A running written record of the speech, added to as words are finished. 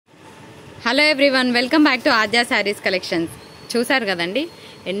Hello everyone, welcome back to Aadya saris collections. చూసారు కదండి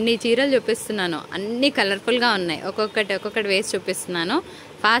ఎన్ని చీరలు చూపిస్తున్నాను, అన్ని కలర్ఫుల్గా ఉన్నాయి. ఒక్కొక్కటి వేసి చూపిస్తున్నాను.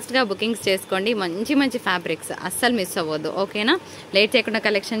 ఫాస్ట్గా బుకింగ్స్ చేసుకోండి. మంచి మంచి ఫ్యాబ్రిక్స్ అస్సలు మిస్ అవ్వద్దు. ఓకేనా? లేట్ చేయకుండా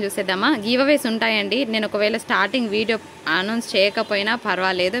కలెక్షన్ చూసేద్దామా? గివ్ అవేస్ ఉంటాయండి. నేను ఒకవేళ స్టార్టింగ్ వీడియో అనౌన్స్ చేయకపోయినా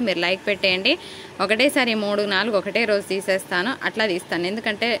పర్వాలేదు, మీరు లైక్ పెట్టేయండి. ఒకటేసారి 3-4 ఒకటే రోజు తీసేస్తాను, అట్లా తీస్తాను.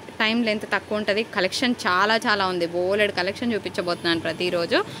 ఎందుకంటే టైం లెంత్ తక్కువ ఉంటుంది. కలెక్షన్ చాలా ఉంది. బోలెడు కలెక్షన్ చూపించబోతున్నాను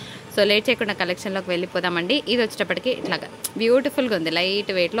ప్రతిరోజు. సో లేట్ చేయకుండా కలెక్షన్లోకి వెళ్ళిపోదామండి. ఇది వచ్చేటప్పటికి ఇట్లాగా బ్యూటిఫుల్గా ఉంది. లైట్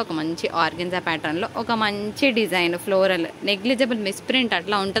వెయిట్లో ఒక మంచి ఆర్గెన్జా ప్యాటర్న్లో ఒక మంచి డిజైన్, ఫ్లోరల్, నెగ్లిజిబుల్ మిస్ప్రింట్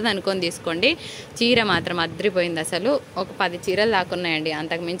అట్లా ఉంటుంది అనుకొని తీసుకోండి. చీర మాత్రం అద్రిపోయింది. అసలు ఒక 10 చీరలు దాకున్నాయండి,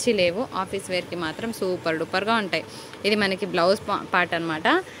 అంతకు మించి లేవు. ఆఫీస్ వేర్కి మాత్రం సూపర్ డూపర్గా ఉంటాయి. ఇది మనకి బ్లౌజ్ పార్ట్ అనమాట.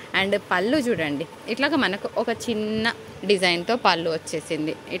 అండ్ పళ్ళు చూడండి, ఇట్లాగా మనకు ఒక చిన్న డిజైన్తో పళ్ళు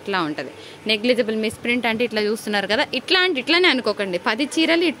వచ్చేసింది. ఇట్లా ఉంటుంది. నెగ్లిజిబుల్ మిస్ప్రింట్ అంటే ఇట్లా చూస్తున్నారు కదా, ఇట్లానే అనుకోకండి. 10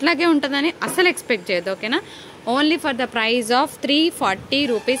 చీరలు ఇట్లాగే ఉంటుందని అసలు ఎక్స్పెక్ట్ చేయదు. ఓకేనా? Only for the praise of 340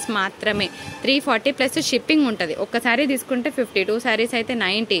 rupees మాత్రమే. 340 ప్లస్ షిప్పింగ్ ఉంటుంది. ఒక్కసారి తీసుకుంటే 52 శారీస్ అయితే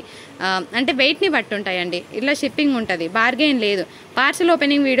 90. అంటే వెయిట్ని బట్టి ఉంటాయండి. ఇలా షిప్పింగ్ ఉంటుంది, బార్గెన్ లేదు. పార్సల్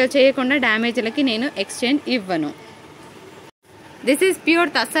ఓపెనింగ్ వీడియో చేయకుండా డ్యామేజ్లకి నేను ఎక్స్చేంజ్ ఇవ్వను. దిస్ ఈజ్ ప్యూర్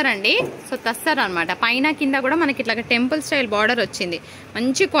తస్సర్ అండి. సో తస్సర్ అనమాట. పైన కింద కూడా మనకి ఇట్లా టెంపుల్ స్టైల్ బార్డర్ వచ్చింది.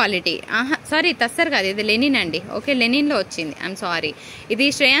 మంచి క్వాలిటీ. సారీ, తస్సర్ కాదు, ఇది లెనిన్ అండి. ఓకే, లెనిన్లో వచ్చింది. ఐఎమ్ సారీ, ఇది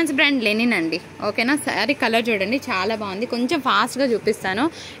శ్రేయాన్స్ బ్రాండ్ లెనిన్ అండి. ఓకేనా? సారీ కలర్ చూడండి, చాలా బాగుంది. కొంచెం ఫాస్ట్గా చూపిస్తాను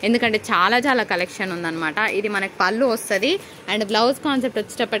ఎందుకంటే చాలా కలెక్షన్ ఉందన్నమాట. ఇది మనకి పళ్ళు వస్తుంది. అండ్ బ్లౌజ్ కాన్సెప్ట్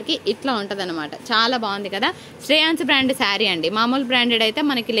వచ్చేటప్పటికి ఇట్లా ఉంటుంది అనమాట. చాలా బాగుంది కదా. శ్రేయాన్స్ బ్రాండ్ శారీ అండి. మామూలు బ్రాండెడ్ అయితే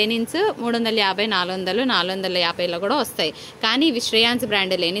మనకి లెనిన్స్ 350, 400, 450లో కూడా వస్తాయి. కానీ ఇవి శ్రేయాన్స్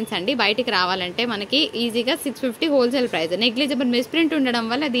బ్రాండ్ లెనిన్స్ అండి. బయటికి రావాలంటే మనకి ఈజీగా 650 హోల్సేల్ ప్రైస్. నెగ్లిజిబుల్ మిస్ప్రింట్ ఉండడం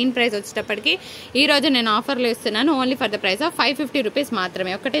వల్ల దీని ప్రైస్ వచ్చేటప్పటికి ఈ రోజు నేను ఆఫర్లో ఇస్తున్నాను. Only for the price of 550 rupees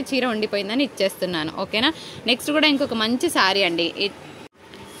మాత్రమే. ఒకటే చీర ఉండిపోయిందని ఇచ్చేస్తున్నాను. ఓకేనా? నెక్స్ట్ కూడా ఇంకొక మంచి శారీ అండి.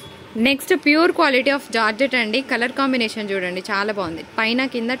 Next pure quality of georgette అండి. కలర్ కాంబినేషన్ చూడండి, చాలా బాగుంది. పైన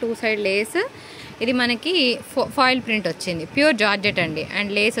కింద 2 సైడ్ లేస్. ఇది మనకి ఫాయిల్ ప్రింట్ వచ్చింది. ప్యూర్ జార్జెట్ అండి.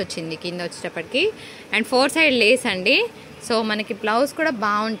 అండ్ లేస్ వచ్చింది కింద వచ్చేటప్పటికి. అండ్ 4 సైడ్ లేస్ అండి. సో మనకి బ్లౌజ్ కూడా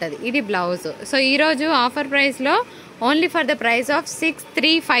బాగుంటుంది. ఇది బ్లౌజ్. సో ఈరోజు ఆఫర్ ప్రైస్లో only for the price of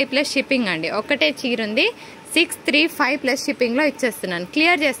 635 plus shipping అండి. ఒకటే చీర ఉంది, 635 ప్లస్ షిప్పింగ్లో ఇచ్చేస్తున్నాను.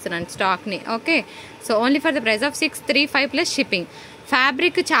 క్లియర్ చేస్తున్నాను స్టాక్ని. Okay, so only for the price of 635 plus shipping.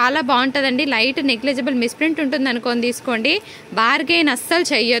 Fabric చాలా బాగుంటుందండి. లైట్ నెగ్లిజిబుల్ మిస్ప్రింట్ ఉంటుంది అనుకొని తీసుకోండి. బార్గెన్ అస్సలు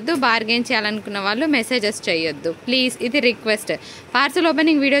చెయ్యొద్దు. బార్గెన్ చేయాలనుకున్న వాళ్ళు మెసేజెస్ చేయొద్దు ప్లీజ్, ఇది రిక్వెస్ట్. పార్సల్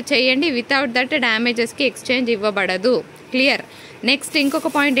ఓపెనింగ్ వీడియో చేయండి. వితౌట్ దట్ డ్యామేజెస్కి ఎక్స్చేంజ్ ఇవ్వబడదు. క్లియర్. నెక్స్ట్ ఇంకొక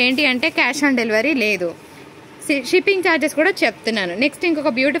పాయింట్ ఏంటి అంటే క్యాష్ ఆన్ డెలివరీ లేదు. షిప్పింగ్ ఛార్జెస్ కూడా చెప్తున్నాను. నెక్స్ట్ ఇంకొక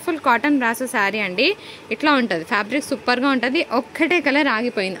బ్యూటిఫుల్ కాటన్ బ్రాసో శారీ అండి. ఇట్లా ఉంటుంది. ఫ్యాబ్రిక్ సూపర్గా ఉంటుంది. ఒక్కటే కలర్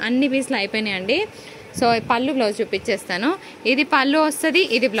ఆగిపోయింది, అన్ని పీసులు అయిపోయినాయండి. సో పళ్ళు బ్లౌజ్ చూపించేస్తాను. ఇది పళ్ళు వస్తుంది,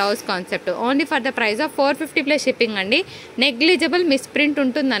 ఇది blouse concept. Only for the price of 450 plus shipping అండి. నెగ్లిజిబుల్ మిస్ప్రింట్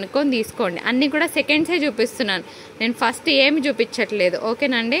ఉంటుంది అనుకొని తీసుకోండి. అన్నీ కూడా సెకండ్సే చూపిస్తున్నాను, నేను ఫస్ట్ ఏమి చూపించట్లేదు.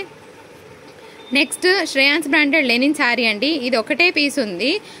 ఓకేనండి? Next Shreyans branded Lenin sari అండి. ఇది ఒకటే పీస్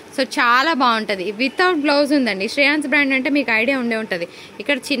ఉంది. సో చాలా బాగుంటుంది. వితౌట్ బ్లౌజ్ ఉందండి. శ్రేయాన్స్ బ్రాండ్ అంటే మీకు ఐడియా ఉండే ఉంటుంది.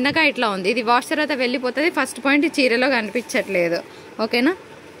 ఇక్కడ చిన్నగా ఇట్లా ఉంది. ఇది వాష్ తర్వాత వెళ్ళిపోతుంది. ఫస్ట్ పాయింట్ చీరలో కనిపించట్లేదు. ఓకేనా?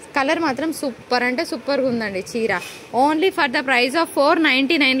 కలర్ మాత్రం సూపర్ అంటే సూపర్గా ఉందండి చీర. Only for the price of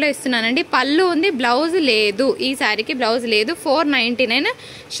 499లో ఇస్తున్నానండి. పళ్ళు ఉంది, బ్లౌజ్ లేదు. ఈ శారీకి బ్లౌజ్ లేదు. 499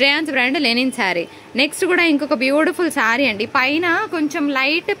 Shreyans brand Lenin sari. Next కూడా ఇంకొక బ్యూటిఫుల్ శారీ అండి. పైన కొంచెం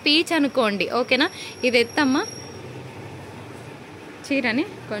లైట్ పీచ్ అనుకోండి. ఓకేనా? ఇది ఎత్తమ్మా చీరని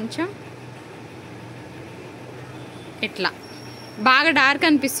కొంచెం ఇట్లా బాగా డార్క్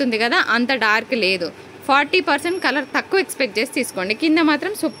అనిపిస్తుంది కదా, అంత డార్క్ లేదు. 40% కలర్ తక్కువ ఎక్స్పెక్ట్ చేసి తీసుకోండి. కింద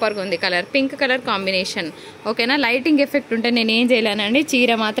మాత్రం సూపర్గా ఉంది కలర్, పింక్ కలర్ కాంబినేషన్. ఓకేనా? లైటింగ్ ఎఫెక్ట్ ఉంటే నేను ఏం చేయలేనండి.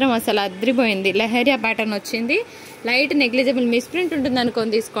 చీర మాత్రం అసలు అద్రిపోయింది. లెహరియా ప్యాటర్న్ వచ్చింది. లైట్ నెగ్లిజిబుల్ మిస్ప్రింట్ ఉంటుంది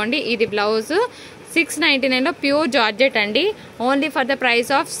అనుకొని తీసుకోండి. ఇది బ్లౌజ్ 699లో ప్యూర్ జార్జెట్ అండి. Only for the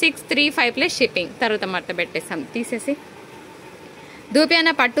price of 635 plus shipping. తర్వాత మడత పెట్టేస్తాం తీసేసి.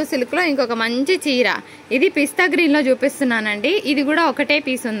 దూపియానా పట్టు సిల్క్లో ఇంకొక మంచి చీర. ఇది పిస్తా గ్రీన్లో చూపిస్తున్నానండి. ఇది కూడా ఒకటే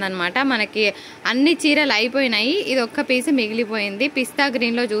పీస్ ఉందన్నమాట. మనకి అన్ని చీరలు అయిపోయినాయి, ఇది ఒక్క పీస్ మిగిలిపోయింది. పిస్తా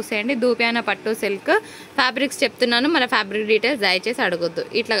గ్రీన్లో చూసేయండి. దూపియానా పట్టు సిల్క్ ఫ్యాబ్రిక్స్ చెప్తున్నాను, మన ఫ్యాబ్రిక్ డీటెయిల్స్ దయచేసి అడగొద్దు.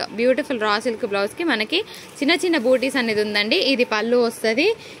 ఇట్లా బ్యూటిఫుల్ రా సిల్క్ బ్లౌజ్కి మనకి చిన్న బూటీస్ అనేది ఉందండి. ఇది పళ్ళు వస్తుంది.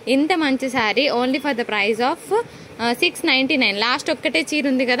 ఇంత మంచి sari only for the price of 699. Last ఒక్కటే చీర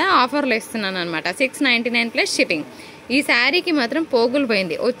ఉంది కదా, ఆఫర్లో ఇస్తున్నాను అనమాట. 699 ప్లస్ షిప్పింగ్. ఈ శారీకి మాత్రం పోగులు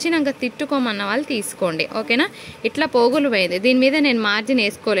పోయింది, వచ్చినాక తిట్టుకోమన్న వాళ్ళు తీసుకోండి ఓకేనా. ఇట్లా పోగులు పోయింది, దీని మీద నేను మార్జిన్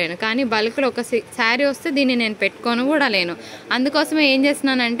వేసుకోలేను, కానీ బల్క్లో ఒక శారీ వస్తే దీన్ని నేను పెట్టుకోను కూడా లేను. అందుకోసమే ఏం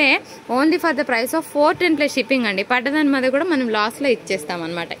చేస్తున్నానంటే only for the price of 410 plus shipping అండి. పడ్డదాని మీద కూడా మనం లాస్లో ఇచ్చేస్తాం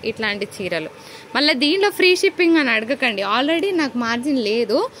అనమాట ఇట్లాంటి చీరలు. మళ్ళీ దీంట్లో ఫ్రీ షిప్పింగ్ అని అడగకండి, ఆల్రెడీ నాకు మార్జిన్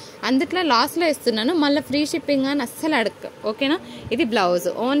లేదు అందుట్లో లాస్లో ఇస్తున్నాను, మళ్ళీ ఫ్రీ షిప్పింగ్ అని అస్సలు అడగ ఓకేనా. ఇది blouse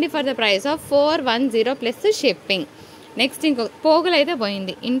only for the price of 410 plus shipping. Next ఇంకో పోగులు అయితే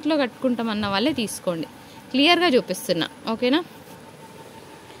పోయింది, ఇంట్లో కట్టుకుంటామన్న వాళ్ళే తీసుకోండి, క్లియర్గా చూపిస్తున్నా ఓకేనా.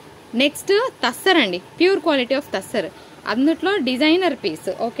 నెక్స్ట్ తస్సర్ అండి, ప్యూర్ క్వాలిటీ ఆఫ్ తస్సర్, అందుట్లో డిజైనర్ పీస్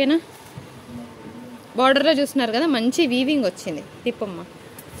ఓకేనా. బార్డర్లో చూస్తున్నారు కదా మంచి వీవింగ్ వచ్చింది, తిప్పమ్మ.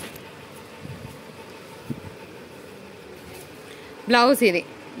 బ్లౌజ్ ఇది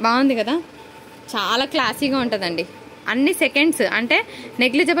బాగుంది కదా, చాలా క్లాసీగా ఉంటుందండి. అన్ని సెకండ్స్ అంటే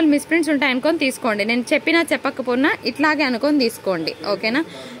నెగ్లిజిబుల్ మిస్ప్రింట్స్ ఉంటాయి అనుకొని తీసుకోండి, నేను చెప్పినా చెప్పకపోయినా ఇట్లాగే అనుకొని తీసుకోండి ఓకేనా.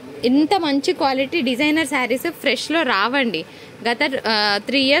 ఇంత మంచి క్వాలిటీ డిజైనర్ శారీస్ ఫ్రెష్లో రావండి. గత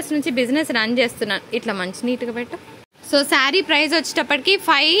 3 years నుంచి బిజినెస్ రన్ చేస్తున్నాను. ఇట్లా మంచి నీట్గా పెట్టు. సో శారీ ప్రైస్ వచ్చేటప్పటికి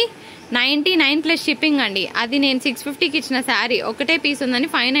 599 ప్లస్ షిప్పింగ్ అండి. అది నేను 650కి ఇచ్చిన శారీ ఒకటే పీస్ ఉందని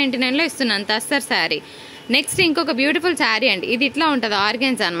 599లో ఇస్తున్నాను తస్సర్ శారీ. నెక్స్ట్ ఇంకొక బ్యూటిఫుల్ శారీ అండి, ఇది ఇట్లా ఉంటుంది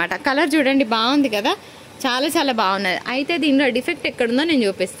ఆర్గెన్స్ అనమాట. కలర్ చూడండి బాగుంది కదా, చాలా చాలా బాగున్నది. అయితే దీనిలో డిఫెక్ట్ ఎక్కడుందో నేను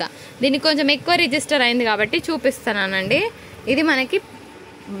చూపిస్తాను, దీనికి కొంచెం ఎక్కువ రిజిస్టర్ అయింది కాబట్టి చూపిస్తానండి. ఇది మనకి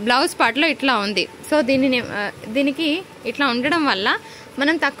బ్లౌజ్ పార్ట్లో ఇట్లా ఉంది. సో దీనికి ఇట్లా ఉండడం వల్ల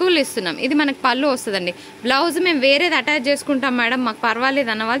మనం తక్కువలో ఇస్తున్నాం. ఇది మనకు పళ్ళు వస్తుందండి. బ్లౌజ్ మేము వేరేది అటాచ్ చేసుకుంటాం మేడం, మాకు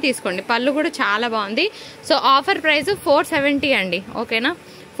పర్వాలేదు అన్న వాళ్ళు తీసుకోండి. పళ్ళు కూడా చాలా బాగుంది. సో ఆఫర్ ప్రైస్ 470 అండి ఓకేనా.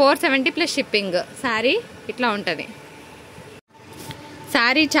 470 ప్లస్ షిప్పింగ్. శారీ ఇట్లా ఉంటుంది.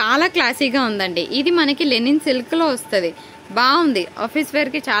 శారీ చాలా క్లాసీగా ఉందండి. ఇది మనకి లెనిన్ సిల్క్లో వస్తుంది, బాగుంది. ఆఫీస్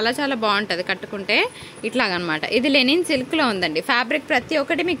వేర్కి చాలా చాలా బాగుంటుంది కట్టుకుంటే ఇట్లాగనమాట. ఇది లెనిన్ సిల్క్లో ఉందండి. ఫ్యాబ్రిక్ ప్రతి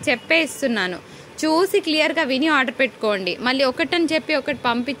ఒక్కటి మీకు చెప్పే ఇస్తున్నాను, చూసి క్లియర్గా విని ఆర్డర్ పెట్టుకోండి. మళ్ళీ ఒకటని చెప్పి ఒకటి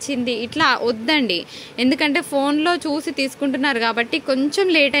పంపించింది ఇట్లా వద్దండి, ఎందుకంటే ఫోన్లో చూసి తీసుకుంటున్నారు కాబట్టి కొంచెం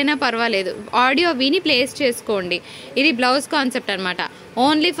లేట్ అయినా పర్వాలేదు, ఆడియో విని ప్లేస్ చేసుకోండి. ఇది బ్లౌజ్ కాన్సెప్ట్ అనమాట.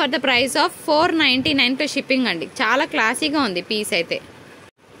 Only for the price of 499 plus shipping అండి. చాలా క్లాసీగా ఉంది పీస్ అయితే.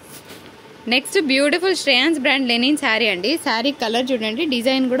 Next beautiful Shreyans brand Lenin sari అండి. శారీ కలర్ చూడండి,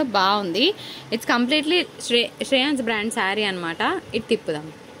 డిజైన్ కూడా బాగుంది. It's completely Shreyans brand sari అనమాట. ఇది తిప్పుదాం.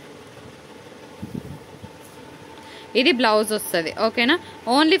 ఇది బ్లౌజ్ వస్తుంది ఓకేనా.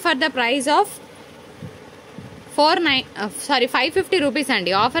 Only for the price of 550 rupees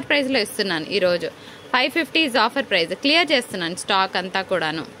అండి. ఆఫర్ ప్రైస్లో ఇస్తున్నాను ఈరోజు. 550 ఈజ్ ఆఫర్ ప్రైస్. క్లియర్ చేస్తున్నాను స్టాక్ అంతా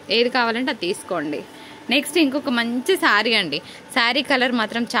కూడాను, ఏది కావాలంటే అది తీసుకోండి. నెక్స్ట్ ఇంకొక మంచి శారీ అండి. శారీ కలర్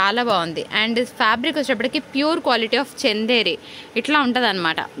మాత్రం చాలా బాగుంది. అండ్ ఫ్యాబ్రిక్ వచ్చేటప్పటికి ప్యూర్ క్వాలిటీ ఆఫ్ చందేరి ఇట్లా ఉంటుంది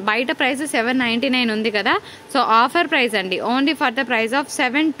అనమాట. బయట ప్రైస్ 799 ఉంది కదా, సో ఆఫర్ ప్రైస్ అండి. Only for the price of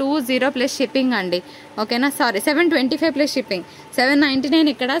 720 plus shipping అండి ఓకేనా. 725 ప్లస్ షిప్పింగ్.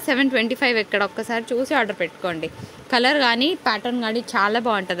 799 ఇక్కడ, 725 ఇక్కడ. ఒక్కసారి చూసి ఆర్డర్ పెట్టుకోండి. కలర్ కానీ ప్యాటర్న్ కానీ చాలా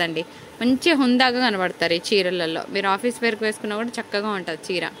బాగుంటుందండి. మంచి హుందాగా కనబడతారు ఈ చీరలలో. మీరు ఆఫీస్ వేర్కి వేసుకున్నా కూడా చక్కగా ఉంటుంది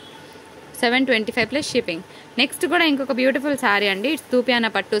చీర. 725 ప్లస్ షిప్పింగ్. నెక్స్ట్ కూడా ఇంకొక బ్యూటిఫుల్ శారీ అండి. ఇట్స్ తూపియానా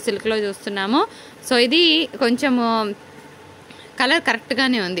పట్టు సిల్క్లో చూస్తున్నాము. సో ఇది కొంచెము కలర్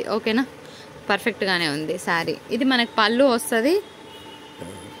కరెక్ట్గానే ఉంది ఓకేనా, పర్ఫెక్ట్గానే ఉంది శారీ. ఇది మనకు పళ్ళు వస్తుంది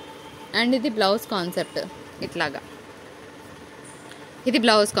అండ్ ఇది బ్లౌజ్ కాన్సెప్ట్ ఇట్లాగా. ఇది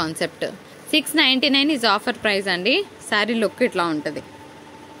blouse concept. 699 is offer price అండి. శారీ లుక్ ఇట్లా ఉంటుంది,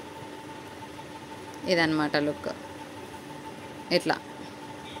 ఇదన్నమాట లుక్ ఇట్లా.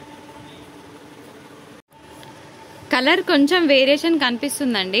 కలర్ కొంచెం వేరియేషన్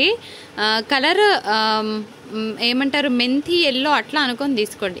కనిపిస్తుందండి. కలర్ ఏమంటారు మెంతి ఎల్లో అట్లా అనుకొని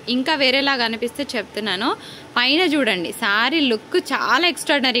తీసుకోండి, ఇంకా వేరేలాగా అనిపిస్తే చెప్తున్నాను. పైన చూడండి శారీ లుక్ చాలా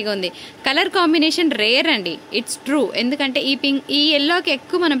ఎక్స్ట్రాడినరీగా ఉంది. కలర్ కాంబినేషన్ రేర్ అండి, ఇట్స్ ట్రూ. ఎందుకంటే ఈ ఎల్లోకి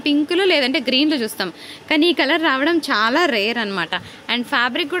ఎక్కువ మనం పింకులు లేదంటే గ్రీన్లు చూస్తాం, కానీ ఈ కలర్ రావడం చాలా రేర్ అనమాట. అండ్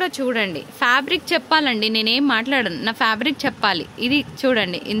ఫ్యాబ్రిక్ కూడా చూడండి, ఫ్యాబ్రిక్ చెప్పాలండి, నేనేం మాట్లాడను, నా ఫ్యాబ్రిక్ చెప్పాలి. ఇది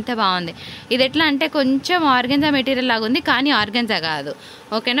చూడండి ఇంత బాగుంది. ఇది ఎట్లా అంటే కొంచెం ఆర్గెన్జా మెటీరియల్ లాగా ఉంది, కానీ ఆర్గెన్జా కాదు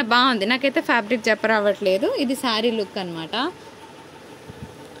ఓకేనా. బాగుంది, నాకైతే ఫ్యాబ్రిక్ చెప్పరావట్లేదు. ఇది శారీ లుక్ అనమాట.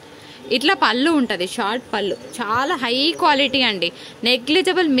 ఇట్లా పళ్ళు ఉంటుంది, షార్ట్ పళ్ళు, చాలా హై క్వాలిటీ అండి.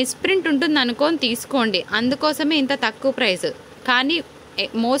 నెగ్లిజిబుల్ మిస్ప్రింట్ ఉంటుంది అనుకొని తీసుకోండి, అందుకోసమే ఇంత తక్కువ ప్రైస్, కానీ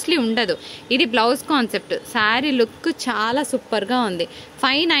మోస్ట్లీ ఉండదు. ఇది బ్లౌజ్ కాన్సెప్ట్. శారీ లుక్ చాలా సూపర్గా ఉంది.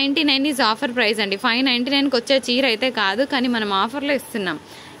 599 ఈజ్ ఆఫర్ ప్రైస్ అండి. 599కి వచ్చే చీర అయితే కాదు, కానీ మనం ఆఫర్లో ఇస్తున్నాం.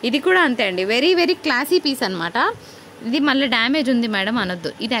 ఇది కూడా అంతే అండి, వెరీ వెరీ క్లాసీ పీస్ అనమాట. ఇది మళ్ళీ డ్యామేజ్ ఉంది మేడం అనొద్దు,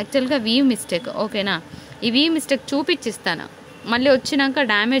 ఇది యాక్చువల్గా వీవ్ మిస్టేక్ ఓకేనా. ఈ వీవ్ మిస్టేక్ చూపించిస్తాను, మళ్ళీ వచ్చినాక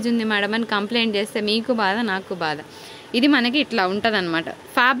డ్యామేజ్ ఉంది మేడం అని కంప్లైంట్ చేస్తే మీకు బాధ నాకు బాధ. ఇది మనకి ఇట్లా ఉంటుంది అనమాట.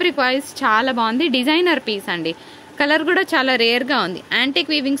 ఫ్యాబ్రిక్ వైజ్ చాలా బాగుంది, డిజైనర్ పీస్ అండి. కలర్ కూడా చాలా రేర్గా ఉంది,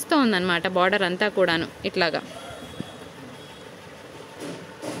 యాంటిక్ వీవింగ్స్తో ఉందన్నమాట బార్డర్ అంతా కూడాను ఇట్లాగా.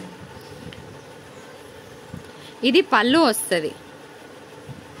 ఇది పళ్ళు వస్తుంది,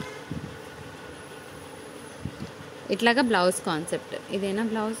 ఇట్లాగా బ్లౌజ్ కాన్సెప్ట్. ఇదేనా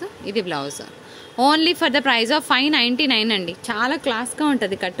బ్లౌజ్? ఇది blouse. Only for the price of 599 అండి. చాలా క్లాస్గా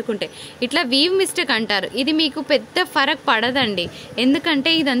ఉంటుంది కట్టుకుంటే. ఇట్లా వీవ్ మిస్టేక్ అంటారు, ఇది మీకు పెద్ద ఫరక్ పడదండి,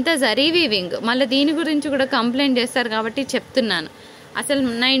 ఎందుకంటే ఇదంతా జరీ వీవింగ్. మళ్ళీ దీని గురించి కూడా కంప్లైంట్ చేస్తారు కాబట్టి చెప్తున్నాను. అసలు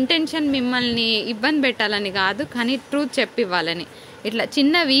నా ఇంటెన్షన్ మిమ్మల్ని ఇబ్బంది పెట్టాలని కాదు, కానీ ట్రూత్ చెప్పి ఇవ్వాలని. ఇట్లా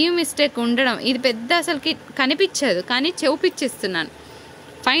చిన్న వీవ్ మిస్టేక్ ఉండడం, ఇది పెద్ద అసలుకి కనిపించదు, కానీ చూపించిస్తున్నాను.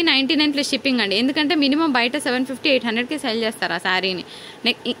 599 ప్లస్ షిప్పింగ్ అండి. ఎందుకంటే మినిమం బయట 750-800కి సెల్ చేస్తారు ఆ శారీని.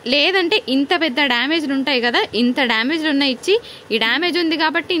 లేదంటే ఇంత పెద్ద డ్యామేజ్లు ఉంటాయి కదా, ఇంత డ్యామేజ్లు ఉన్నాయి ఇచ్చి, ఈ డ్యామేజ్ ఉంది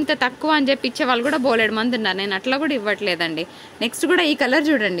కాబట్టి ఇంత తక్కువ అని చెప్పి ఇచ్చే వాళ్ళు కూడా బోలెడు మంది ఉన్నారు. నేను అట్లా కూడా ఇవ్వట్లేదండి. నెక్స్ట్ కూడా ఈ కలర్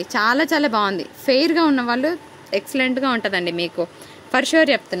చూడండి, చాలా చాలా బాగుంది. ఫెయిర్గా ఉన్న వాళ్ళు ఎక్సలెంట్గా ఉంటుందండి మీకు, ఫర్ షూర్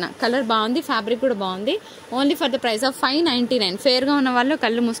చెప్తున్నా. కలర్ బాగుంది, ఫ్యాబ్రిక్ కూడా బాగుంది. Only for the price of 599. ఫేర్గా ఉన్న వాళ్ళు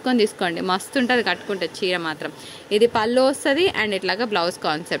కళ్ళు మూసుకొని తీసుకోండి, మస్తు ఉంటుంది కట్టుకుంటే చీర మాత్రం. ఇది పళ్ళు వస్తుంది అండ్ ఇట్లాగా బ్లౌజ్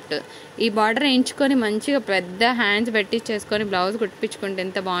కాన్సెప్ట్. ఈ బార్డర్ వేయించుకొని మంచిగా పెద్ద హ్యాండ్స్ పెట్టించేసుకొని బ్లౌజ్ కుట్టించుకుంటే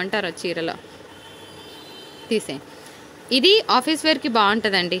ఎంత బాగుంటారో చీరలో. తీసే ఇది ఆఫీస్ వేర్కి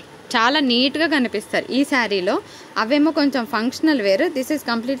బాగుంటుందండి, చాలా నీట్గా కనిపిస్తారు ఈ శారీలో. అవేమో కొంచెం functional wear, this is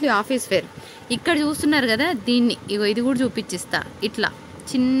completely office wear. ఇక్కడ చూస్తున్నారు కదా దీన్ని, ఇగో ఇది కూడా చూపించిస్తా. ఇట్లా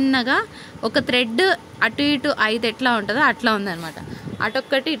చిన్నగా ఒక థ్రెడ్ అటు ఇటు అయితే ఎట్లా ఉంటుందో అట్లా ఉందన్నమాట.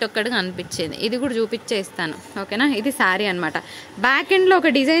 అటొక్కటి ఇటొక్కటి కనిపించేది, ఇది కూడా చూపించేస్తాను ఓకేనా. ఇది శారీ అనమాట. బ్యాక్ ఎండ్లో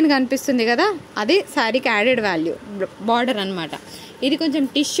ఒక డిజైన్ కనిపిస్తుంది కదా, అది శారీకి యాడెడ్ వాల్యూ బార్డర్ అనమాట. ఇది కొంచెం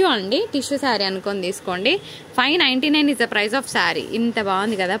టిష్యూ అండి, టిష్యూ శారీ అనుకొని తీసుకోండి. 599 is the price of sari. ఇంత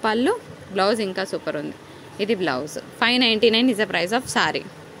బాగుంది కదా పళ్ళు, బ్లౌజ్ ఇంకా సూపర్ ఉంది. ఇది blouse. 599 is the price of sari.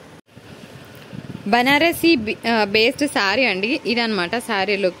 Banarasi based sari అండి ఇదనమాట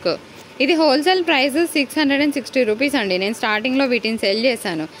శారీ లుక్. ఇది హోల్సేల్ ప్రైస్ 660 రూపీస్ అండి. నేను స్టార్టింగ్లో వీటిని సెల్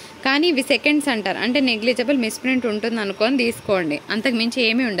చేశాను, కానీ ఇవి సెకండ్స్ అంటారు, అంటే నెగ్లిజిబుల్ మిస్ప్రింట్ ఉంటుంది అనుకొని తీసుకోండి, అంతకు మించి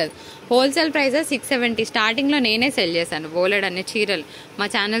ఏమీ ఉండదు. Wholesale price 670. స్టార్టింగ్లో నేనే సెల్ చేశాను బోలెడ్ అనే చీరలు మా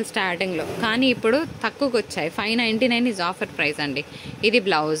ఛానల్ స్టార్టింగ్లో, కానీ ఇప్పుడు తక్కువకి వచ్చాయి. 599 ఇస్ ఆఫర్ ప్రైస్ అండి. ఇది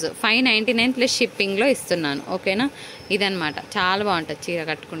బ్లౌజ్ 599 ప్లస్ షిప్పింగ్లో ఇస్తున్నాను ఓకేనా. ఇదనమాట, చాలా బాగుంటుంది చీర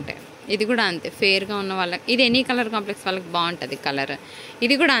కట్టుకుంటే. ఇది కూడా అంతే, ఫేర్గా ఉన్న వాళ్ళకి, ఇది ఎనీ కలర్ కాంప్లెక్స్ వాళ్ళకి బాగుంటుంది కలర్.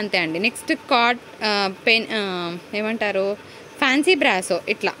 ఇది కూడా అంతే అండి. నెక్స్ట్ పెన్ ఏమంటారు, ఫ్యాన్సీ బ్రాసో,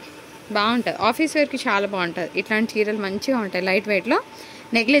 ఇట్లా బాగుంటుంది ఆఫీస్ వేర్కి, చాలా బాగుంటుంది. ఇట్లాంటి చీరలు మంచిగా ఉంటాయి లైట్ వెయిట్లో.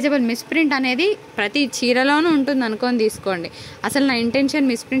 నెగ్లిజిబుల్ మిస్ప్రింట్ అనేది ప్రతి చీరలోనూ ఉంటుంది అనుకొని తీసుకోండి. అసలు నా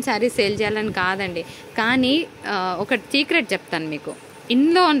ఇంటెన్షన్ మిస్ప్రింట్ శారీస్ సేల్ చేయాలని కాదండి, కానీ ఒక సీక్రెట్ చెప్తాను మీకు.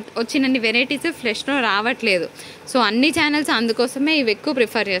 ఇందులో వచ్చినన్ని వెరైటీస్ ఫ్రెష్లో రావట్లేదు, సో అన్ని ఛానల్స్ అందుకోసమే ఇవి ఎక్కువ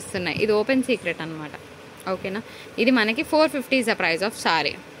ప్రిఫర్ చేస్తున్నాయి. ఇది ఓపెన్ సీక్రెట్ అనమాట ఓకేనా. ఇది మనకి 450 is the price of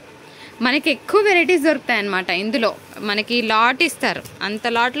sorry. మనకి ఎక్కువ వెరైటీస్ దొరుకుతాయి అనమాట ఇందులో. మనకి లాట్ ఇస్తారు, అంత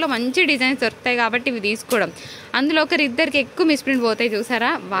లాట్లో మంచి డిజైన్స్ దొరుకుతాయి కాబట్టి ఇవి తీసుకోవడం. అందులో ఒకరిద్దరికి ఎక్కువ మిస్ప్రింట్ పోతాయి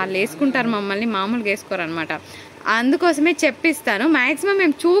చూసారా, వాళ్ళు వేసుకుంటారు, మమ్మల్ని మామూలుగా వేసుకోరు అనమాట. అందుకోసమే చెప్పిస్తాను, మ్యాక్సిమం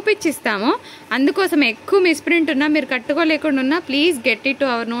మేము చూపించిస్తాము. అందుకోసం ఎక్కువ మిస్ప్రింట్ ఉన్నా, మీరు కట్టుకోలేకుండా ఉన్నా, please get it to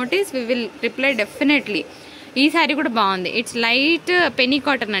our notice, we will reply definitely. ఈ శారీ కూడా బాగుంది, ఇట్స్ లైట్ పెనీ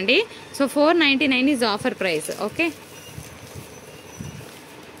కాటన్ అండి. So 499 is offer price okay.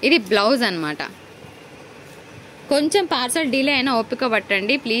 ఇది బ్లౌజ్ అనమాట. కొంచెం పార్సల్ డిలే అయినా ఓపిక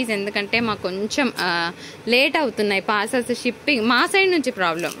పట్టండి ప్లీజ్, ఎందుకంటే మాకు కొంచెం లేట్ అవుతున్నాయి పార్సల్స్ షిప్పింగ్. మా సైడ్ నుంచి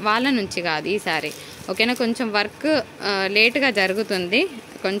ప్రాబ్లం, వాళ్ళ నుంచి కాదు ఈసారి ఓకేనా. కొంచెం వర్క్ లేట్గా జరుగుతుంది,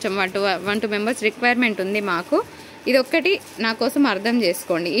 కొంచెం 1-2 మెంబర్స్ రిక్వైర్మెంట్ ఉంది మాకు. ఇది ఒక్కటి నా కోసం అర్థం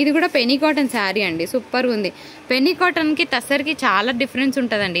చేసుకోండి. ఇది కూడా పెనీ కాటన్ శారీ అండి, సూపర్ ఉంది. పెనీ కాటన్కి టస్సర్కి చాలా డిఫరెన్స్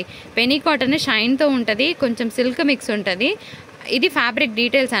ఉంటుందండి. పెనీ కాటన్ షైన్తో ఉంటుంది, కొంచెం సిల్క్ మిక్స్ ఉంటుంది. ఇది ఫ్యాబ్రిక్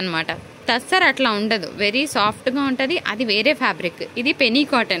డీటెయిల్స్ అనమాట. టస్సర్ అట్లా ఉండదు, వెరీ సాఫ్ట్గా ఉంటుంది, అది వేరే ఫ్యాబ్రిక్. ఇది పెనీ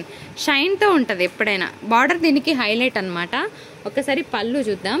కాటన్ షైన్తో ఉంటుంది ఎప్పుడైనా. బార్డర్ దీనికి హైలైట్ అనమాట. ఒకసారి పళ్ళు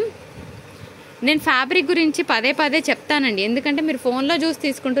చూద్దాం. నేను ఫ్యాబ్రిక్ గురించి పదే పదే చెప్తానండి, ఎందుకంటే మీరు ఫోన్లో చూసి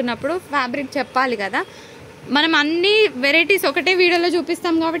తీసుకుంటున్నప్పుడు ఫ్యాబ్రిక్ చెప్పాలి కదా. మనం అన్ని వెరైటీస్ ఒకటే వీడియోలో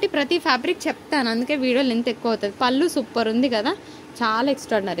చూపిస్తాం కాబట్టి ప్రతి ఫ్యాబ్రిక్ చెప్తాను, అందుకే వీడియో లెంత్ ఎక్కువ అవుతుంది. పళ్ళు సూపర్ ఉంది కదా, చాలా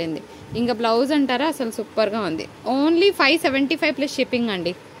ఎక్స్ట్రాడినరీ ఉంది. ఇంకా బ్లౌజ్ అంటారా, అసలు సూపర్గా ఉంది. ఓన్లీ 575 ప్లస్ షిప్పింగ్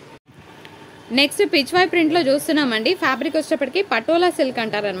అండి. నెక్స్ట్ పిచ్ వై ప్రింట్లో చూస్తున్నామండి. ఫ్యాబ్రిక్ వచ్చేటప్పటికి పటోలా సిల్క్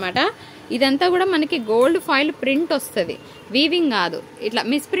అంటారనమాట. ఇదంతా కూడా మనకి గోల్డ్ ఫాయిల్ ప్రింట్ వస్తుంది, వీవింగ్ కాదు. ఇట్లా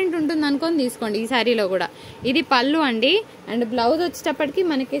మిస్ ప్రింట్ ఉంటుంది అనుకొని తీసుకోండి ఈ శారీలో కూడా. ఇది పళ్ళు అండి. అండ్ బ్లౌజ్ వచ్చేటప్పటికి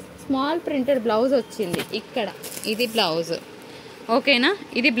మనకి స్మాల్ ప్రింటెడ్ బ్లౌజ్ వచ్చింది ఇక్కడ. ఇది బ్లౌజ్ ఓకేనా.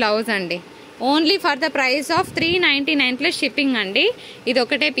 ఇది బ్లౌజ్ అండి. Only for the price of 399 plus shipping అండి. ఇది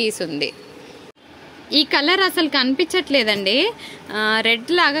ఒకటే పీస్ ఉంది. ఈ కలర్ అసలు కనిపించట్లేదండి,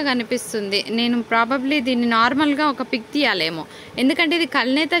 రెడ్ లాగా కనిపిస్తుంది. నేను ప్రాబబ్లీ దీన్ని నార్మల్గా ఒక పిక్ తీయాలేమో, ఎందుకంటే ఇది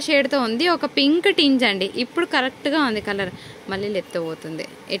కల్నేత షేడ్తో ఉంది. ఒక పింక్ టింజ్ అండి. ఇప్పుడు కరెక్ట్గా ఉంది కలర్. మళ్ళీ లెత్తపోతుంది.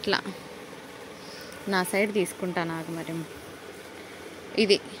 ఇట్లా నా సైడ్ తీసుకుంటాను ఆగు మరి.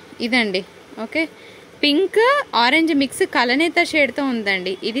 ఇదండి. ఓకే, పింక్ ఆరెంజ్ మిక్స్ కలనేత షేడ్తో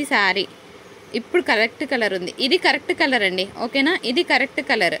ఉందండి. ఇది శారీ. ఇప్పుడు కరెక్ట్ కలర్ ఉంది. ఇది కరెక్ట్ కలర్ అండి. ఓకేనా, ఇది correct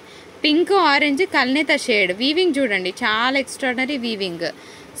colour. Pink orange కల్నేత shade. Weaving చూడండి, చాలా extraordinary weaving.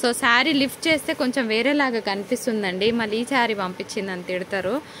 So sari lift చేస్తే కొంచెం వేరేలాగా కనిపిస్తుందండి. మళ్ళీ ఈ శారీ పంపించిందని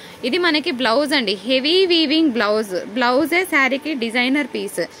తిడతారు. ఇది మనకి బ్లౌజ్ అండి, హెవీ వీవింగ్ బ్లౌజ్. బ్లౌజే శారీకి డిజైనర్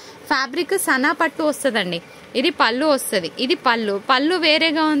పీస్. ఫ్యాబ్రిక్ సనా పట్టు వస్తుందండి. ఇది పళ్ళు వస్తుంది. ఇది పళ్ళు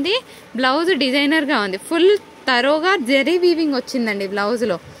వేరేగా ఉంది, బ్లౌజ్ డిజైనర్గా ఉంది. ఫుల్ తరోగా జరీ వీవింగ్ వచ్చిందండి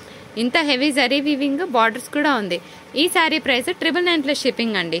బ్లౌజ్లో. ఇంత హెవీ జరీ వీవింగ్, బార్డర్స్ కూడా ఉంది. ఈ శారీ ప్రైస్ 999 ప్లస్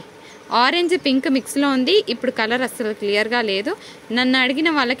షిప్పింగ్ అండి. ఆరెంజ్ పింక్ మిక్స్లో ఉంది. ఇప్పుడు కలర్ అసలు క్లియర్గా లేదు. నన్ను అడిగిన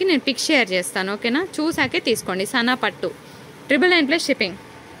వాళ్ళకి నేను పిక్ షేర్ చేస్తాను. ఓకేనా, చూసాకే తీసుకోండి. సనా పట్టు 999 plus shipping.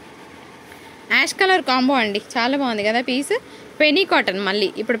 Ash colour combo అండి, చాలా బాగుంది కదా పీస్. Penny cotton. మళ్ళీ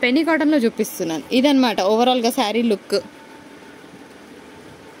ఇప్పుడు పెనీ కాటన్లో చూపిస్తున్నాను. ఇదనమాట ఓవరాల్గా శారీ లుక్.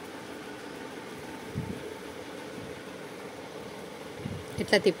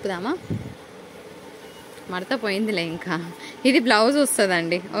 ఇట్లా తిప్పుదామా, మడత పోయిందిలే ఇంకా. ఇది బ్లౌజ్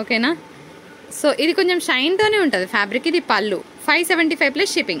వస్తుందండి. ఓకేనా, సో ఇది కొంచెం షైన్తోనే ఉంటుంది ఫ్యాబ్రిక్. ఇది పళ్ళు 575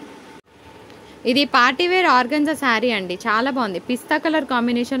 ప్లస్ షిప్పింగ్. ఇది పార్టీవేర్ ఆర్గంజా శారీ అండి, చాలా బాగుంది. పిస్తా కలర్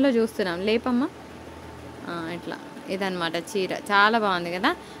కాంబినేషన్లో చూస్తున్నాం. లేపమ్మా, ఇట్లా ఇదనమాట చీర. చాలా బాగుంది కదా,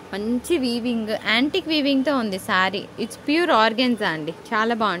 మంచి వీవింగ్, యాంటిక్ వీవింగ్తో ఉంది శారీ. ఇట్స్ ప్యూర్ ఆర్గెన్జా అండి,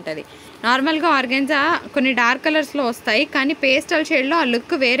 చాలా బాగుంటుంది. నార్మల్గా ఆర్గెన్జా కొన్ని డార్క్ కలర్స్లో వస్తాయి, కానీ పేస్టల్ షేడ్లో ఆ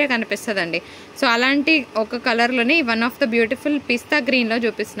లుక్ వేరే కనిపిస్తుందండి. సో అలాంటి ఒక కలర్లోనే వన్ ఆఫ్ ద బ్యూటిఫుల్ పిస్తా గ్రీన్లో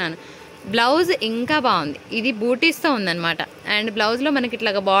చూపిస్తున్నాను. బ్లౌజ్ ఇంకా బాగుంది. ఇది బూటీస్తో ఉందన్నమాట. అండ్ బ్లౌజ్లో మనకి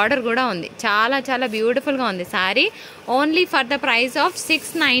ఇట్లాగా బార్డర్ కూడా ఉంది. చాలా చాలా బ్యూటిఫుల్గా ఉంది sari. Only for the price of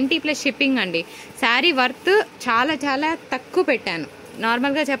 690 plus shipping అండి. శారీ వర్త్ చాలా చాలా తక్కువ పెట్టాను.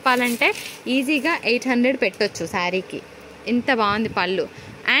 నార్మల్గా చెప్పాలంటే ఈజీగా 800 పెట్టొచ్చు శారీకి. ఇంత బాగుంది పళ్ళు.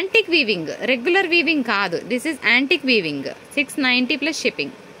 యాంటిక్ వీవింగ్, రెగ్యులర్ వీవింగ్ కాదు, this is antique weaving. 690 plus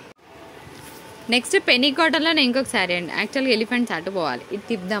shipping. Next penny కాటన్లోనే ఇంకొక శారీ అండి. యాక్చువల్గా ఎలిఫెంట్స్ అటు పోవాలి, ఇది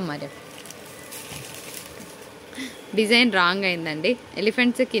తిప్పుదాం మరి. డిజైన్ రాంగ్ అయిందండి,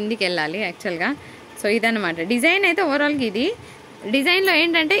 ఎలిఫెంట్స్ కిందికి వెళ్ళాలి యాక్చువల్గా. సో ఇదన్నమాట డిజైన్. అయితే ఓవరాల్గా ఇది డిజైన్లో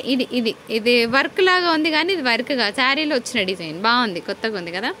ఏంటంటే ఇది వర్క్ లాగా ఉంది, కానీ ఇది వర్క్గా శారీలో వచ్చిన డిజైన్ బాగుంది, కొత్తగా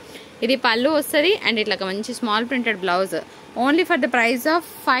ఉంది కదా. ఇది పళ్ళు వస్తుంది అండ్ ఇట్లా మంచి small printed blouse. Only for the price of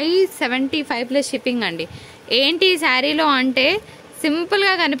 575 plus shipping అండి. ఏంటి ఈ శారీలో అంటే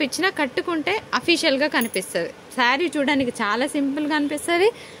సింపుల్గా కనిపించినా కట్టుకుంటే అఫీషియల్గా కనిపిస్తుంది. శారీ చూడడానికి చాలా సింపుల్గా అనిపిస్తుంది,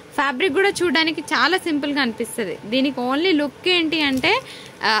 ఫ్యాబ్రిక్ కూడా చూడడానికి చాలా సింపుల్గా అనిపిస్తుంది. దీనికి ఓన్లీ లుక్ ఏంటి అంటే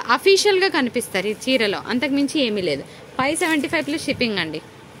అఫీషియల్గా కనిపిస్తారు ఈ చీరలో, అంతకుమించి ఏమీ లేదు. 575 ప్లస్ షిప్పింగ్ అండి.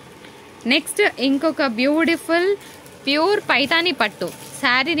 నెక్స్ట్ ఇంకొక బ్యూటిఫుల్ ప్యూర్ పైతానీ పట్టు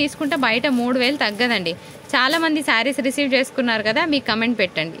శారీ తీసుకుంటే బయట 3000 తగ్గదండి. చాలా మంది శారీస్ రిసీవ్ చేసుకున్నారు కదా, మీకు కమెంట్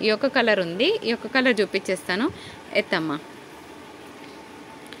పెట్టండి. ఈ యొక్క కలర్ ఉంది, ఈ యొక్క కలర్ చూపించేస్తాను. ఎత్తమ్మా,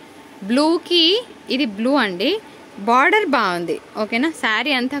 బ్లూకి ఇది బ్లూ అండి. బార్డర్ బాగుంది. ఓకేనా,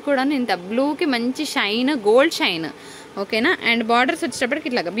 శారీ అంతా కూడా ఇంత బ్లూకి మంచి షైన్, గోల్డ్ షైన్. ఓకేనా, అండ్ బార్డర్స్ వచ్చేటప్పటికి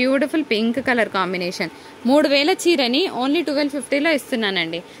ఇట్లాగా బ్యూటిఫుల్ పింక్ కలర్ కాంబినేషన్. 3000 చీరని ఓన్లీ 1250లో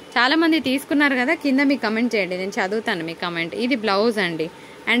ఇస్తున్నానండి. చాలా మంది తీసుకున్నారు కదా, కింద మీకు కమెంట్ చేయండి, నేను చదువుతాను మీ కమెంట్. ఇది బ్లౌజ్ అండి.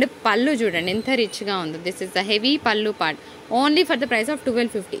 అండ్ పళ్ళు చూడండి ఎంత రిచ్గా ఉందో. దిస్ ఇస్ ద హెవీ పళ్ళు part. Only for the price of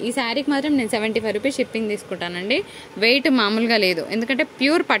 1250. ఈ శారీకి మాత్రం నేను 75 రూపీస్ షిప్పింగ్ తీసుకుంటానండి. వెయిట్ మామూలుగా లేదు, ఎందుకంటే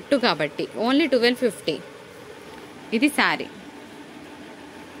ప్యూర్ పట్టు కాబట్టి. ఓన్లీ 1250. ఇది శారీ.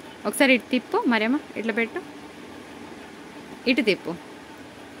 ఒకసారి ఇటు తిప్పు మరేమో, ఇట్లా పెట్టు, ఇటు తిప్పు,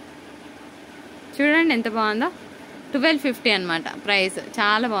 చూడండి ఎంత బాగుందో. 1250 అనమాట ప్రైస్.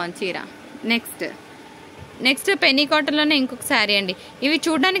 చాలా బాగుంది చీర. నెక్స్ట్ పెనీ కాటన్లోనే ఇంకొక శారీ అండి. ఇవి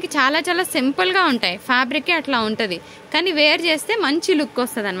చూడడానికి చాలా చాలా సింపుల్గా ఉంటాయి, ఫ్యాబ్రికే అట్లా ఉంటుంది, కానీ వేర్ చేస్తే మంచి లుక్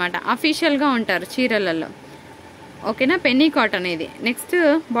వస్తుంది అనమాట. అఫీషియల్గా ఉంటారు చీరలలో. ఓకేనా, పెనీ కాటన్ ఇది. నెక్స్ట్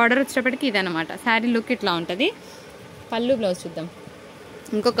బార్డర్ వచ్చేటప్పటికి ఇదనమాట. శారీ లుక్ ఇట్లా ఉంటుంది. పళ్ళు బ్లౌజ్ చూద్దాం.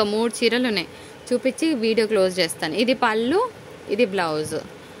 ఇంకొక 3 చీరలు ఉన్నాయి, చూపించి వీడియో క్లోజ్ చేస్తాను. ఇది పళ్ళు, ఇది బ్లౌజ్.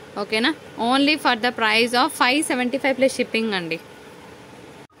 ఓకేనా, only for the price of 575 plus shipping అండి.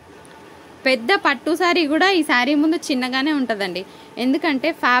 పెద్ద పట్టు శారీ కూడా ఈ శారీ ముందు చిన్నగానే ఉంటుందండి, ఎందుకంటే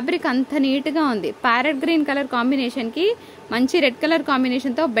ఫ్యాబ్రిక్ అంత నీట్గా ఉంది. ప్యారెట్ గ్రీన్ కలర్ కాంబినేషన్కి మంచి రెడ్ కలర్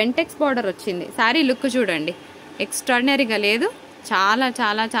కాంబినేషన్తో బెంటెక్స్ బార్డర్ వచ్చింది. శారీ లుక్ చూడండి, ఎక్స్ట్రాడినరీగా లేదు, చాలా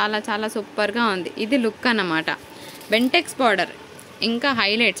చాలా చాలా చాలా సూపర్గా ఉంది. ఇది లుక్ అన్నమాట. బెంటెక్స్ బార్డర్ ఇంకా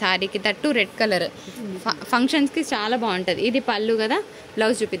హైలైట్ శారీకి, తట్టు రెడ్ కలర్. ఫంక్షన్స్కి చాలా బాగుంటుంది. ఇది పళ్ళు కదా.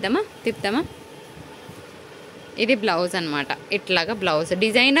 బ్లౌజ్ చూపిద్దామా, తిప్పుదామా. ఇది బ్లౌజ్ అనమాట. ఇట్లాగా blouse,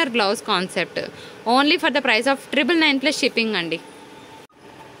 designer blouse concept. Only for the price of 999 plus shipping అండి.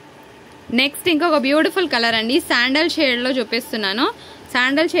 నెక్స్ట్ ఇంకొక బ్యూటిఫుల్ కలర్ అండి. శాండల్ షేడ్లో చూపిస్తున్నాను.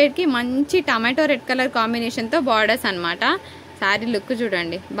 శాండల్ షేడ్కి మంచి టమాటో రెడ్ కలర్ కాంబినేషన్తో బార్డర్స్ అనమాట. శారీ లుక్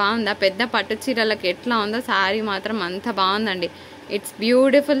చూడండి, బాగుందా? పెద్ద పట్టు చీరలకు ఎట్లా ఉందో శారీ మాత్రం అంత బాగుందండి. It's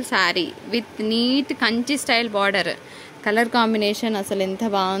beautiful sari with neat Kanchi style border. Colour combination అసలు ఎంత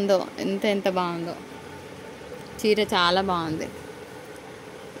బాగుందో, ఎంత బాగుందో. చీర చాలా బాగుంది.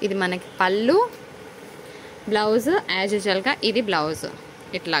 ఇది మనకి పళ్ళు, బ్లౌజ్ యాజ్ యూజువల్గా ఇది బ్లౌజ్.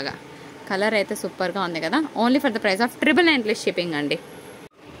 ఇట్లాగా కలర్ అయితే సూపర్గా ఉంది కదా. Only for the price of 999 plus shipping అండి.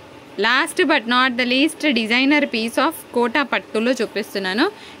 Last but not the least designer piece of quota పట్టులో చూపిస్తున్నాను.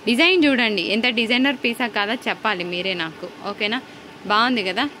 డిజైన్ చూడండి, ఎంత డిజైనర్ పీసా కాదా చెప్పాలి మీరే నాకు, ఓకేనా? బాగుంది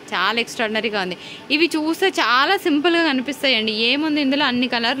కదా, చాలా ఎక్స్ట్రాడినరీగా ఉంది. ఇవి చూస్తే చాలా సింపుల్గా కనిపిస్తాయండి. ఏముంది ఇందులో, అన్ని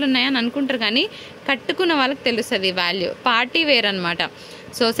కలర్లు ఉన్నాయని అనుకుంటారు, కానీ కట్టుకున్న వాళ్ళకి తెలుస్తుంది వాల్యూ. పార్టీ వేర్ అనమాట.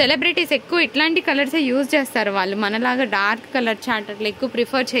 సో సెలబ్రిటీస్ ఎక్కువ ఇట్లాంటి కలర్సే యూజ్ చేస్తారు. వాళ్ళు మనలాగా డార్క్ కలర్ చార్ట్ అట్లా ఎక్కువ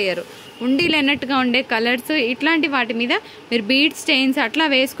ప్రిఫర్ చేయరు. ఉండి లేనట్టుగా ఉండే కలర్స్ ఇట్లాంటి వాటి మీద మీరు బీడ్స్, చైన్స్ అట్లా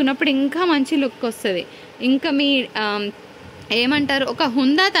వేసుకున్నప్పుడు ఇంకా మంచి లుక్ వస్తుంది. ఇంకా మీ ఏమంటారు, ఒక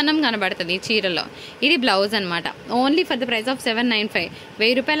హుందాతనం కనబడుతుంది ఈ చీరలో. ఇది బ్లౌజ్ అనమాట. Only for the price of 795.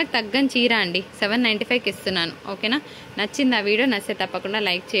 1000 రూపాయలకు తగ్గని చీర అండి. 795కి ఇస్తున్నాను, ఓకేనా? నచ్చింది ఆ వీడియో? నచ్చితే తప్పకుండా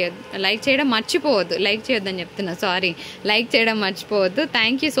లైక్ చేయడం మర్చిపోవద్దు. లైక్ చేయొద్దని చెప్తున్నా, సారీ. లైక్ చేయడం మర్చిపోవద్దు.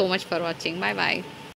 Thank you so much for watching. Bye bye.